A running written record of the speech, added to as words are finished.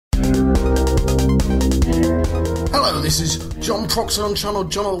Hello, this is John Proxer on channel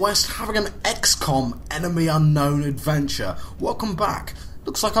John of the West, having an Xcom Enemy Unknown adventure. Welcome back.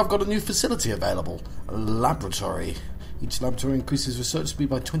 Looks like I've got a new facility available. A laboratory. Each laboratory increases research speed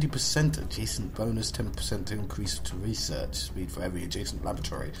by 20%. Adjacent bonus 10% increase to research speed for every adjacent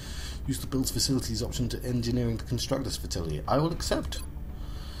laboratory. Use the build facilities option to engineering to construct this facility. I will accept.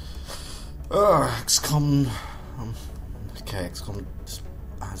 Xcom. Okay, Xcom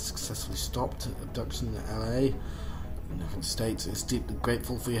has successfully stopped abduction in LA. United States is deeply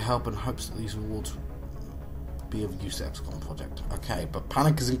grateful for your help and hopes that these rewards will be of use to Xcom project. Okay, but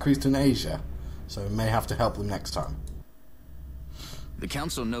panic has increased in Asia, so we may have to help them next time. The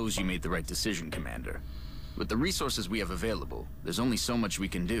Council knows you made the right decision, Commander. With the resources we have available, there's only so much we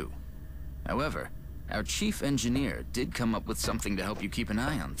can do. However, our chief engineer did come up with something to help you keep an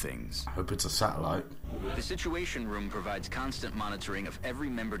eye on things. I hope it's a satellite. The Situation Room provides constant monitoring of every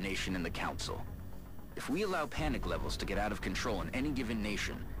member nation in the Council. If we allow panic levels to get out of control in any given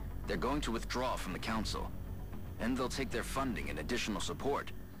nation, they're going to withdraw from the Council. And they'll take their funding and additional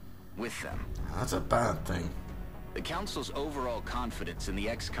support with them. That's a bad thing. The Council's overall confidence in the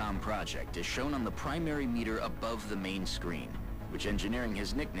Xcom project is shown on the primary meter above the main screen, which engineering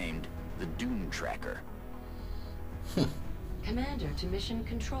has nicknamed the Doom Tracker. Commander to Mission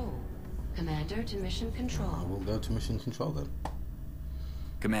Control. Commander to Mission Control. I will go to Mission Control then.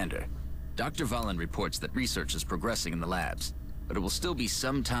 Commander, Dr. Valen reports that research is progressing in the labs, but it will still be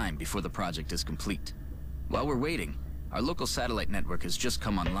some time before the project is complete. While we're waiting, our local satellite network has just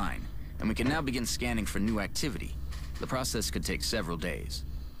come online, and we can now begin scanning for new activity. The process could take several days.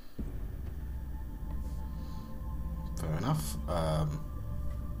 Fair enough.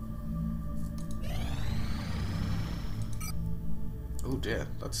 Oh dear,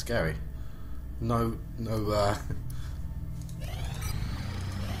 that's scary. No,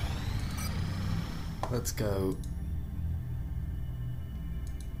 let's go.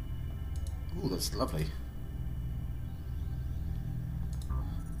 Oh, that's lovely.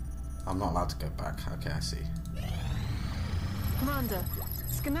 I'm not allowed to go back. Okay, I see. Commander,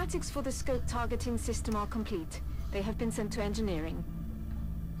 schematics for the scope targeting system are complete. They have been sent to engineering.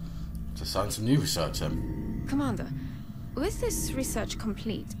 To sign some new research then. Commander, with this research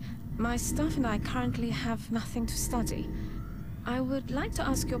complete, my staff and I currently have nothing to study. I would like to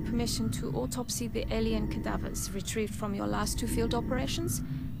ask your permission to autopsy the alien cadavers retrieved from your last two field operations.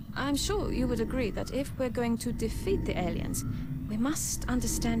 I'm sure you would agree that if we're going to defeat the aliens, we must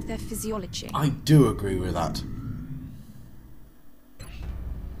understand their physiology. I do agree with that.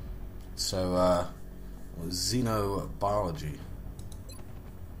 So, xenobiology.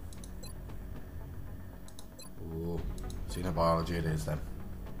 Ooh, xenobiology it is then.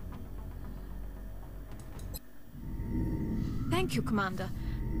 Thank you, Commander.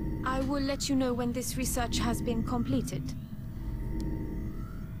 I will let you know when this research has been completed.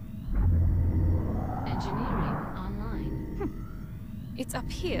 Engineering online. It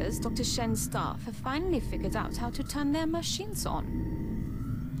appears Dr. Shen's staff have finally figured out how to turn their machines on.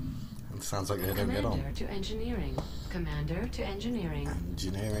 It sounds like they don't get on. Commander to engineering. Commander to engineering.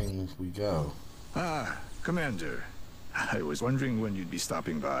 Engineering we go. Ah, Commander. I was wondering when you'd be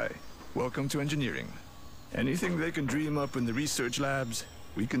stopping by. Welcome to engineering. Anything they can dream up in the research labs,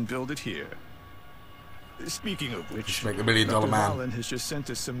 we can build it here. Speaking of which, Just make the $1 million Dr. man. Valen has just sent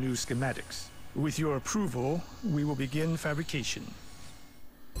us some new schematics. With your approval, we will begin fabrication.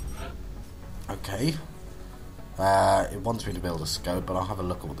 Okay. It wants me to build a scope, but I'll have a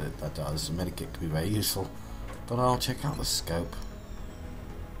look at what that does. A medikit could be very useful, but I'll check out the scope.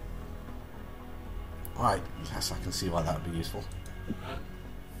 Right, yes, I can see why that would be useful.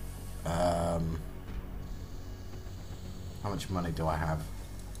 How much money do I have?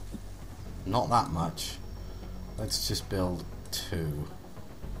 Not that much. Let's just build 2.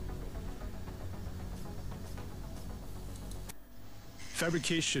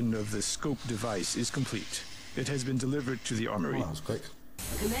 Fabrication of the scope device is complete. It has been delivered to the armory. Oh, that was quick.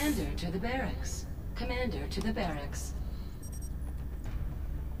 Commander to the barracks. Commander to the barracks.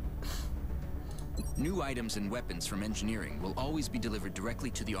 New items and weapons from engineering will always be delivered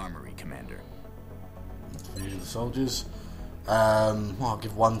directly to the armory, Commander. For the soldiers. Well, I'll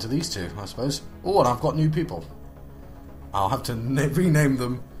give 1 to these 2, I suppose. Oh, and I've got new people. I'll have to rename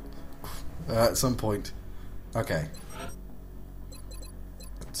them at some point. Okay.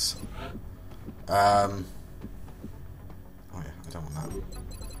 Let's. Oh yeah, I don't want that.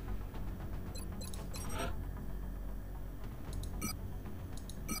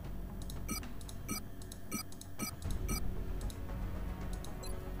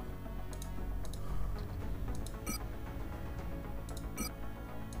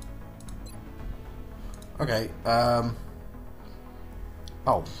 Okay,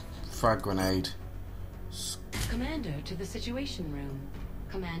 oh, frag grenade. Commander to the Situation Room.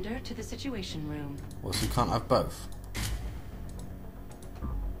 Commander to the Situation Room. Well, so you can't have both.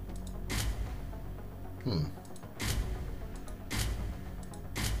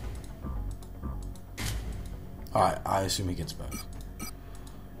 Alright, I assume he gets both.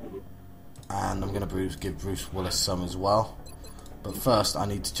 And I'm going to give Bruce Willis some as well. But first, I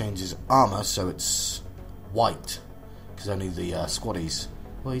need to change his armour so it's white. Because only the squaddies...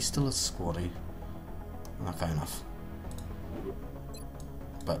 Well, he's still a squaddie. Fair enough.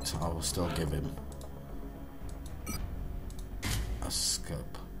 But I will still give him a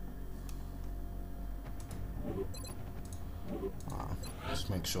scope. Just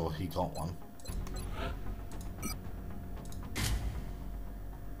make sure he got one.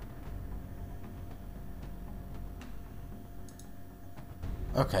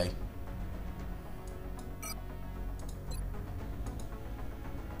 Okay.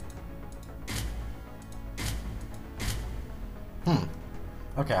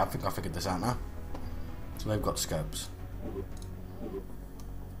 Okay, I think I figured this out now. So they've got scopes.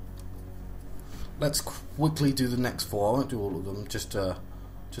 Let's quickly do the next 4. I won't do all of them, just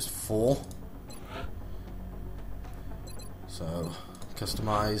 4. So,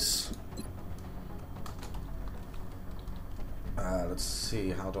 customize. Let's see,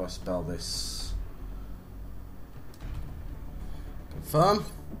 how do I spell this? Confirm.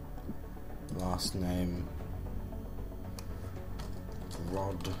 Last name.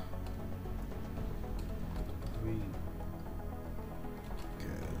 Rod.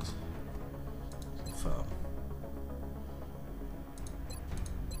 Good. Confirm.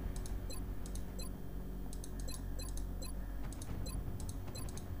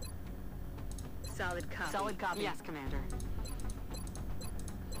 Solid copy. Solid copy. Yes, Commander.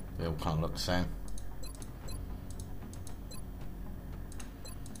 They all kind of look the same.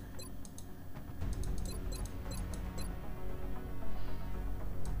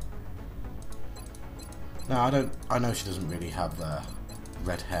 No, I know she doesn't really have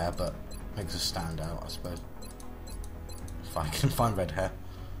red hair, but makes her stand out, I suppose. If I can find red hair.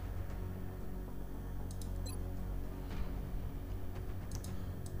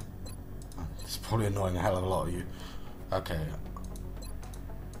 It's probably annoying a hell of a lot of you. Okay.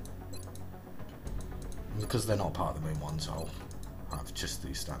 Because they're not part of the main ones, I'll have just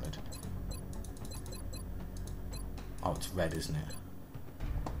the standard. Oh, it's red, isn't it?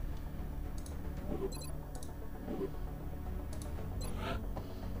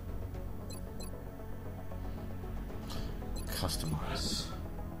 Customize.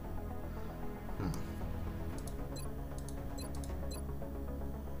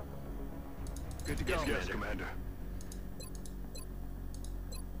 Good to go, yes, Commander.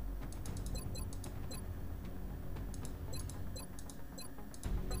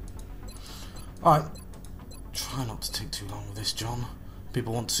 Alright. Try not to take too long with this, John.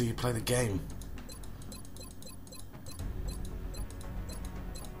 People want to see you play the game.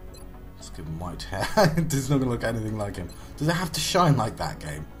 Let's give him white hair. It's not going to look anything like him. Does it have to shine like that,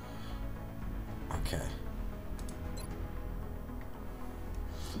 game? Okay.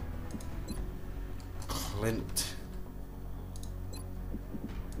 Clint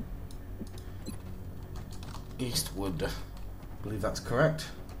Eastwood. I believe that's correct.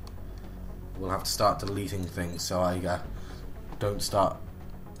 We'll have to start deleting things so I don't start.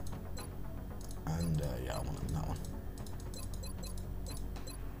 And yeah, I want it in that one.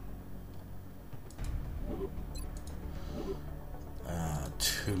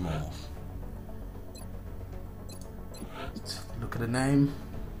 Two more. Let's look at a name.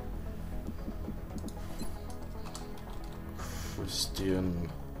 Christian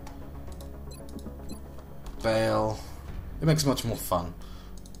Bale. It makes it much more fun.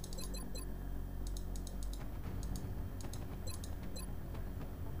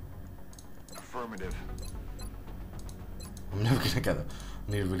 Affirmative. I'm never gonna get it.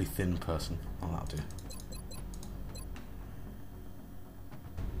 I need a really thin person. Oh, that'll do.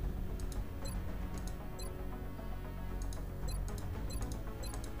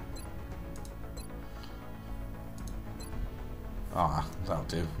 Ah, that'll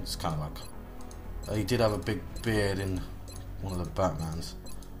do. It's kind of like... he did have a big beard in one of the Batmans.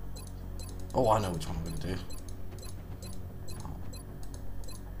 Oh, I know which one I'm going to do.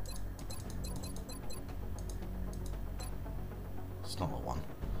 It's not the one.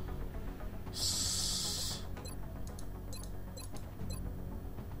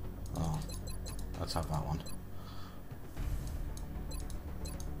 Oh, let's have that one.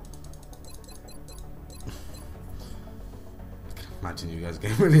 Imagine you guys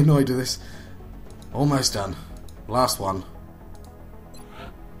getting really annoyed with this. Almost done. Last one.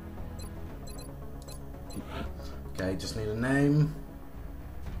 Okay, just need a name.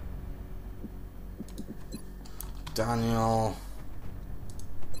 Daniel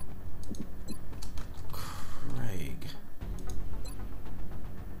Craig.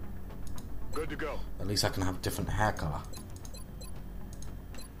 Good to go. At least I can have different hair color.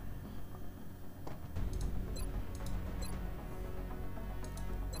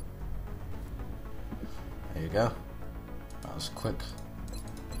 There you go. That was quick.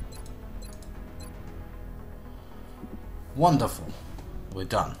 Wonderful. We're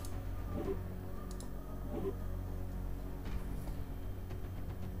done.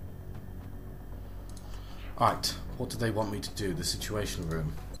 Alright, what do they want me to do? The Situation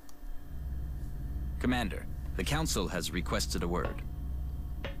Room. Commander, the Council has requested a word.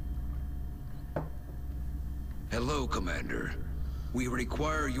 Hello, Commander. We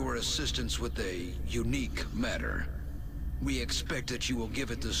require your assistance with a unique matter. We expect that you will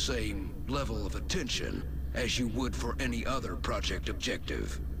give it the same level of attention as you would for any other project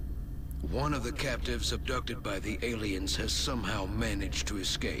objective. One of the captives abducted by the aliens has somehow managed to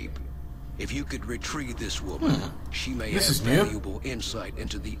escape. If you could retrieve this woman, she may have valuable insight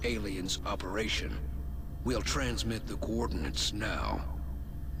into the aliens' operation. We'll transmit the coordinates now.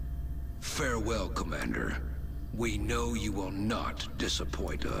 Farewell, Commander. We know you will not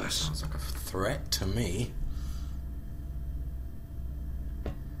disappoint us. Sounds like a threat to me.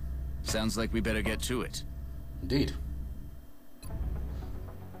 Sounds like we better get to it. Indeed.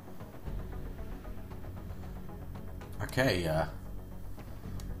 Okay,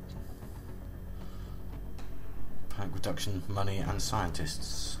 panic reduction, money, and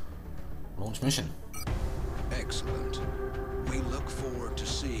scientists. Launch mission. Excellent. We look forward to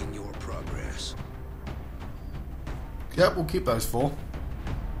seeing your progress. Yep, we'll keep those 4.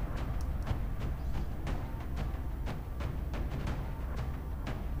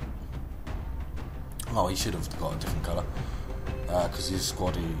 Oh, he should have got a different colour. Because he's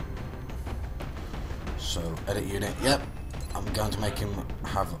squaddy. So, edit unit. Yep, I'm going to make him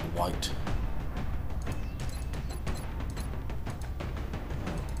have white.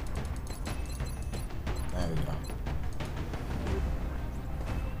 There we go.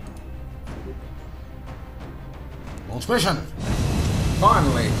 Launch mission!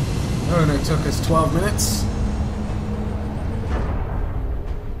 Finally! It only took us 12 minutes.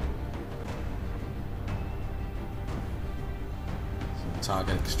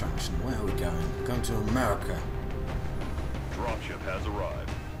 Target extraction. Where are we going? Going to America. Dropship has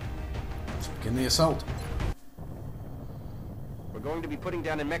arrived. Let's begin the assault. We're going to be putting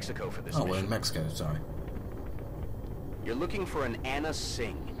down in Mexico for this Oh, mission. we're in Mexico, sorry. You're looking for an Anna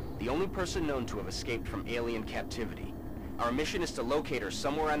Singh, the only person known to have escaped from alien captivity. Our mission is to locate her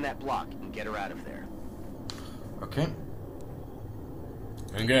somewhere on that block and get her out of there. Okay.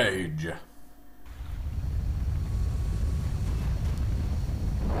 Engage.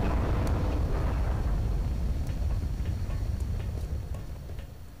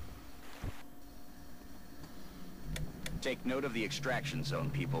 Take note of the extraction zone,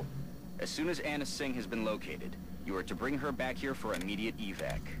 people. As soon as Anna Singh has been located, you are to bring her back here for immediate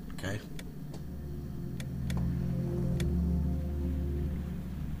evac. Okay.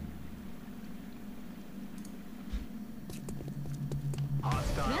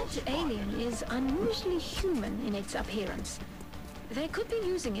 That alien is unusually human in its appearance. They could be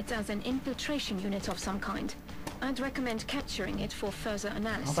using it as an infiltration unit of some kind. I'd recommend capturing it for further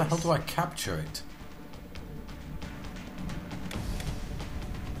analysis. How the hell do I capture it?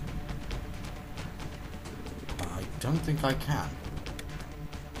 I don't think I can.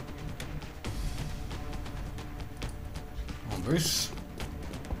 Come on, Bruce.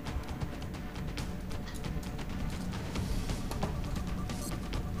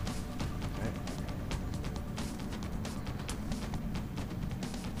 Okay.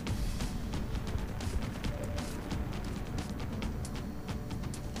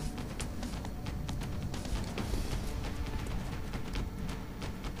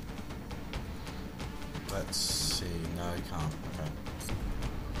 Let's see. No, you can't. Okay.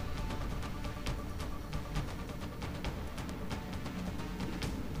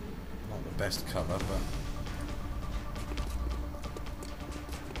 Not the best cover, but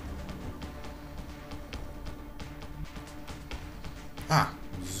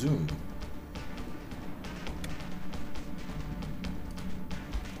zoom.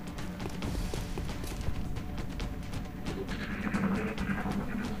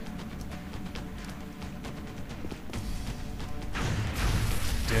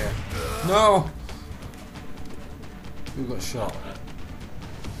 Dear. No! Who got shot?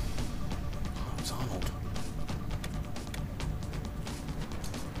 It's Arnold.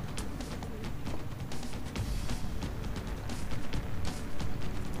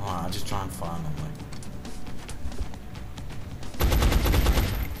 Alright, I'll just try and fire normally.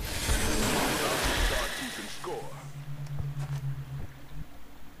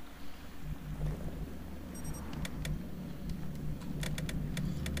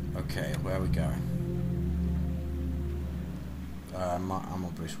 Okay, where are we going? I'm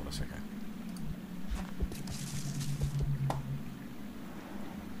on Bruce Willis, okay.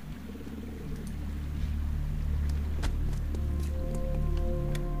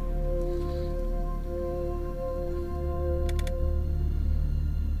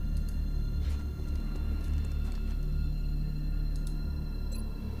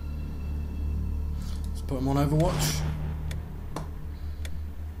 Let's put him on Overwatch.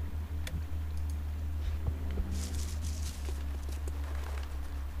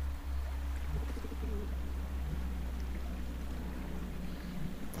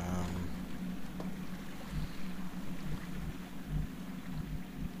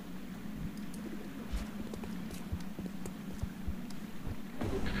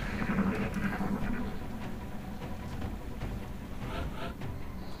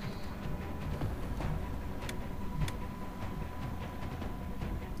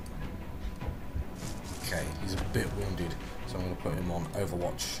 Okay, he's a bit wounded, so I'm going to put him on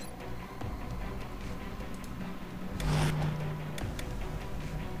Overwatch.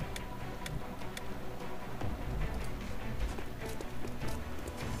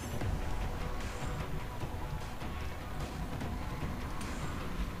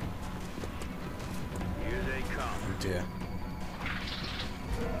 Here they come. Oh dear.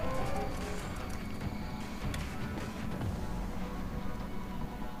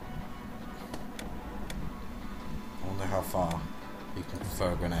 I wonder how far he can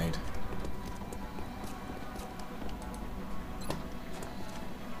throw a grenade.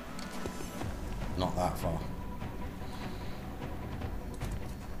 Not that far.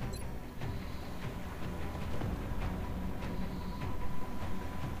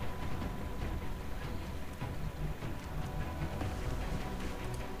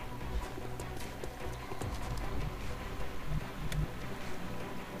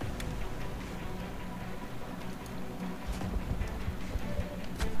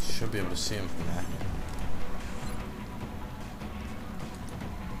 Should be able to see him from there.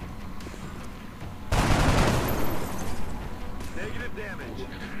 Negative damage.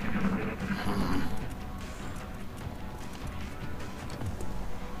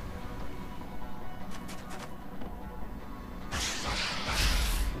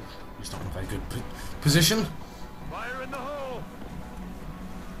 He's not in a very good position. Fire in the hole.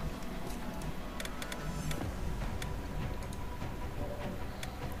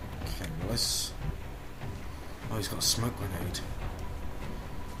 Okay, well let's... Oh, he's got a smoke grenade.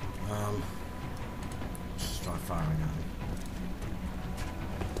 Just try firing at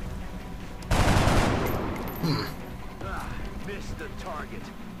him. Missed the target.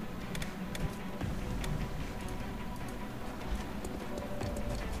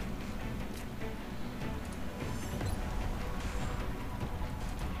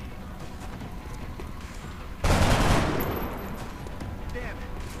 Damn it,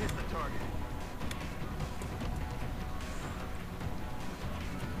 missed the target.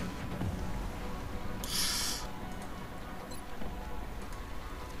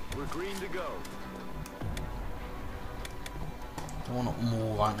 We're green to go. Don't want them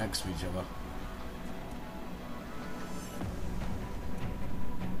all right next to each other.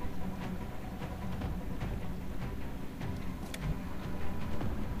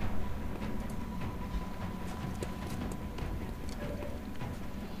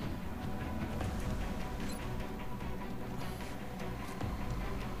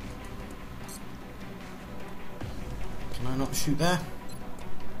 Can I not shoot there?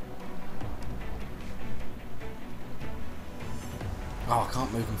 Oh, I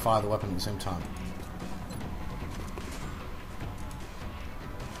can't move and fire the weapon at the same time.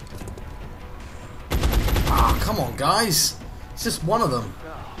 Ah, come on, guys! It's just one of them.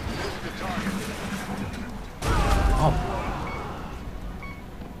 Oh.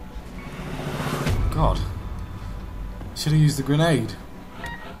 God. Should have used the grenade.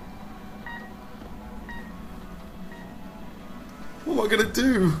 What am I gonna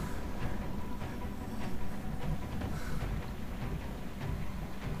do?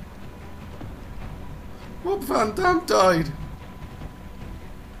 Rob Van Dam died.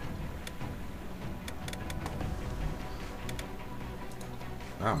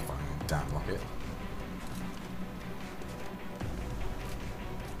 Now I'm firing a damn rocket.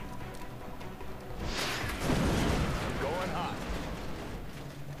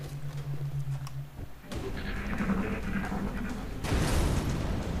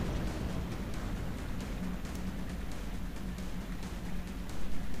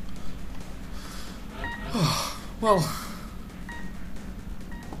 Well...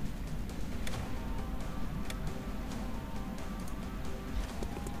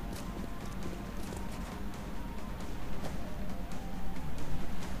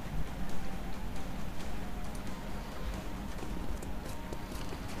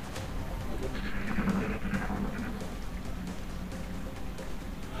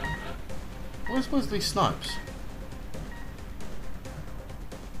 Where's Wesley Snipes?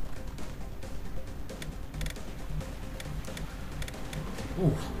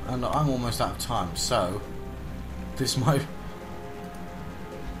 Ooh, and I'm almost out of time, so this might...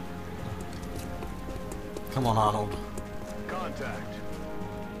 Come on, Arnold. Contact.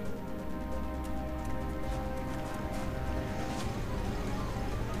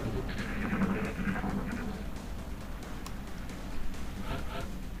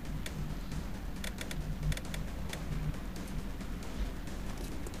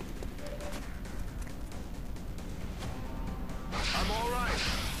 I'm all right.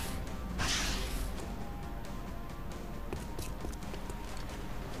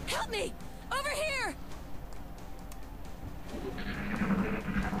 Help me! Over here!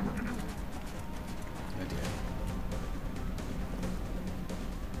 Oh dear.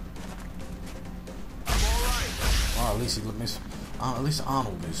 I'm all right. Oh, at least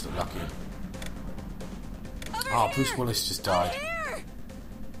Arnold is lucky. Over Oh, here! Bruce Willis just died. Over here!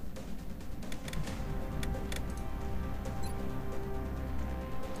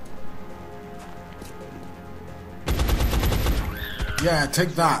 Yeah, take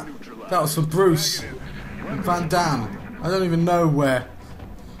that. That was for Bruce and Van Damme. I don't even know where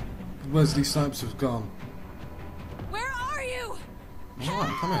Wesley Snipes has gone. Where are you? Alright,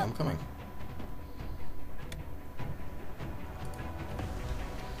 I'm coming, I'm coming.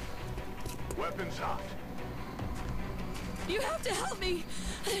 Weapons hot. You have to help me.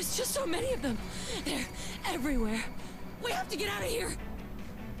 There's just so many of them. They're everywhere. We have to get out of here.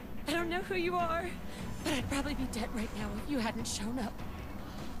 I don't know who you are, but I'd probably be dead right now if you hadn't shown up.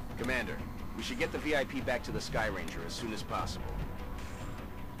 Commander, we should get the VIP back to the Sky Ranger as soon as possible.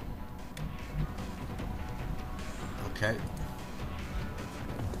 Okay.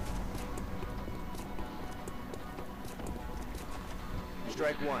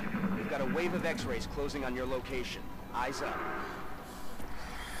 Strike one. We've got a wave of X-rays closing on your location. Eyes up.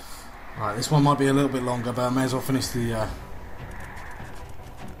 Alright, this one might be a little bit longer, but I may as well finish the... Oh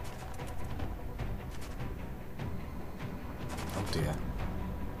dear.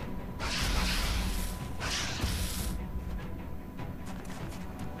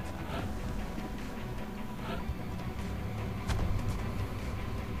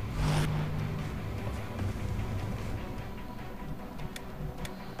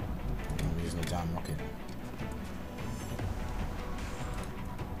 I'm using a damn rocket.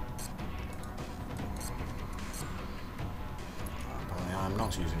 Apparently I'm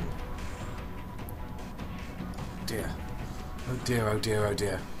not using them. Oh dear. Oh dear, oh dear, oh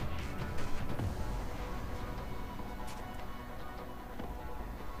dear.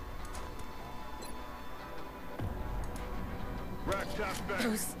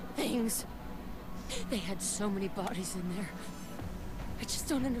 Those things. They had so many bodies in there. I just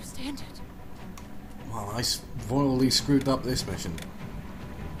don't understand it. Well, I royally screwed up this mission.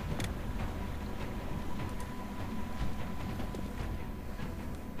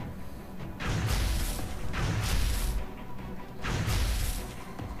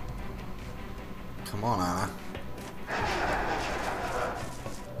 Come on, Anna.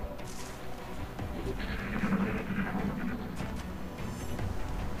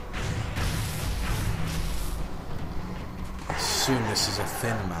 I assume this is a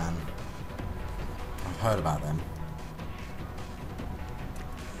Thin Man. I've heard about them.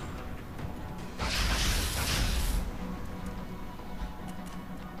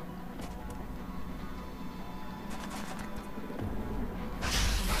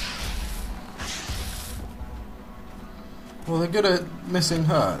 Well, they're good at missing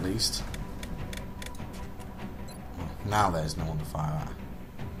her, at least. Well, now there's no one to fire at.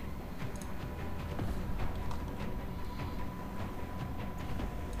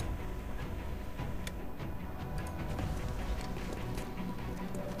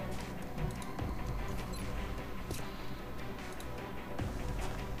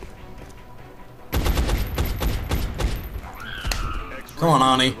 Come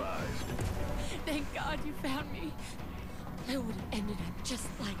on, Arnie. Thank God you found me. I would have ended up just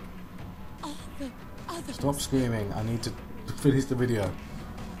like all the others. Stop screaming. I need to finish the video.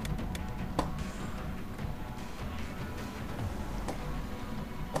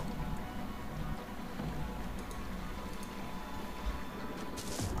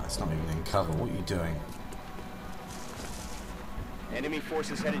 That's not even in cover. What are you doing? Enemy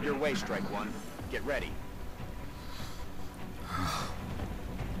forces headed your way, Strike One. Get ready.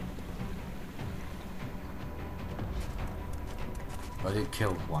 I did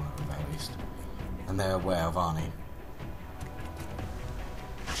kill one at the very least. And they're aware of Arnie.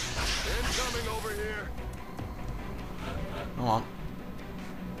 Incoming over here. Come on.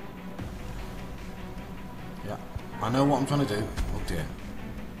 Yeah. I know what I'm trying to do. Oh dear.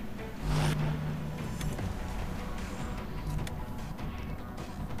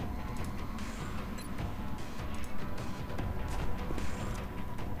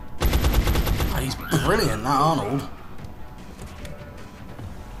 Oh, he's brilliant, that Arnold.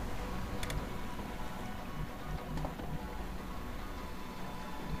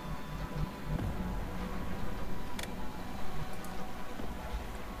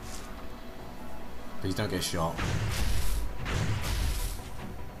 Please don't get shot.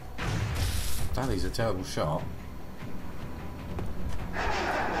 Daddy's a terrible shot.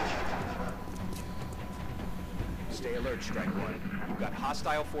 Stay alert, Strike One. You've got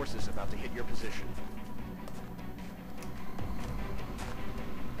hostile forces about to hit your position.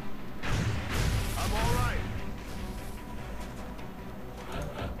 I'm all right.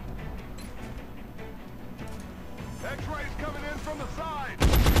 X-rays coming in from the side.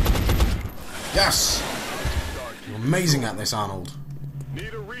 Yes! You're amazing at this, Arnold.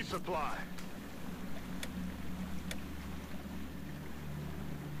 Need a resupply.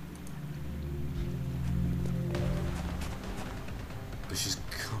 But she's...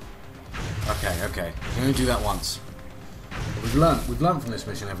 Okay, okay. I'm going to do that once. But we've learned from this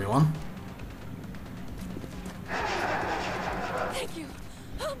mission, everyone. Thank you.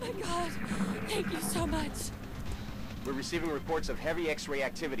 Oh my god. Thank you so much. We're receiving reports of heavy X-ray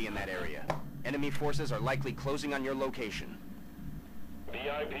activity in that area. Enemy forces are likely closing on your location.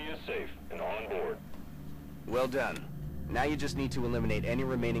 VIP is safe and on board. Well done. Now you just need to eliminate any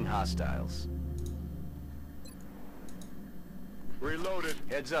remaining hostiles. Reloaded.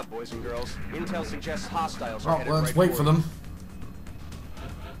 Heads up, boys and girls. Intel suggests hostiles are Oh, headed let's right wait for them.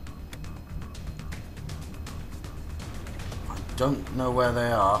 I don't know where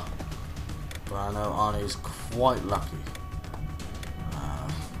they are, but I know Arnie's quite lucky.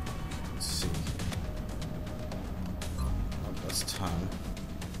 Let's see. Let's turn.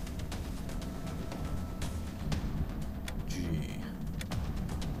 G.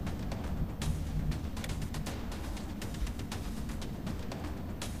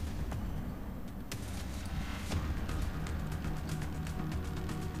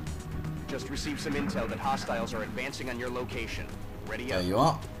 Just received some intel that hostiles are advancing on your location. Ready There up. you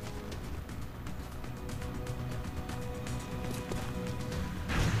are.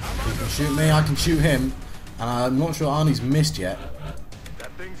 He can shoot me, I can shoot him. And I'm not sure Arnie's missed yet.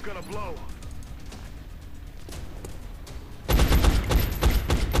 That thing's gonna blow.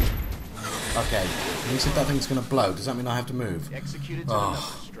 Okay, when you said that thing's going to blow, does that mean I have to move? Executed to the number,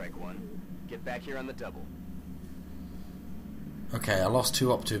 Strike One. Get back here on the double. Okay, I lost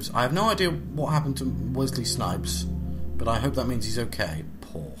 2 operatives. I have no idea what happened to Wesley Snipes, but I hope that means he's okay.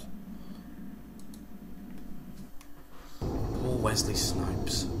 Poor Wesley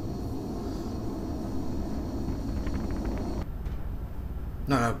Snipes.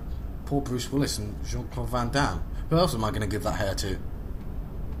 No, poor Bruce Willis and Jean-Claude Van Damme. Who else am I going to give that hair to?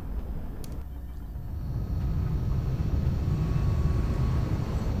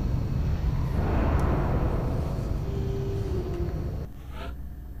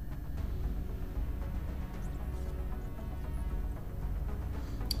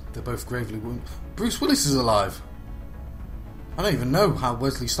 They're both gravely wounded. Bruce Willis is alive! I don't even know how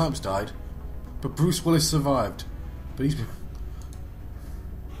Wesley Snipes died, but Bruce Willis survived. But he's...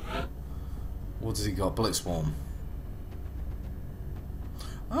 What has he got? Bullet Swarm.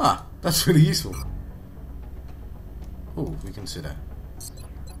 Ah, that's really useful. Oh, we consider.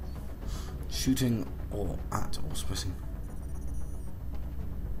 Shooting or at or suppressing.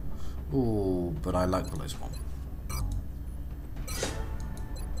 Oh, but I like Bullet Swarm.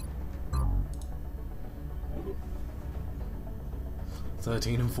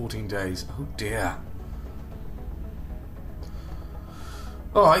 13 and 14 days. Oh dear.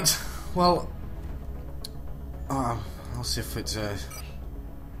 Alright, well, I'll see if it's I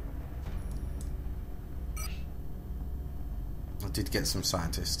did get some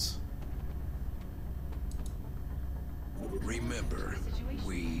scientists. Remember,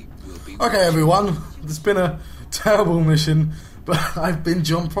 we will be... Okay everyone, it's been a terrible mission, but I've been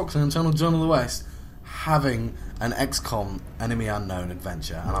John Proctor on channel John of the West, having an XCOM Enemy Unknown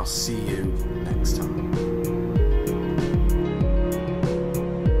adventure, and I'll see you next time.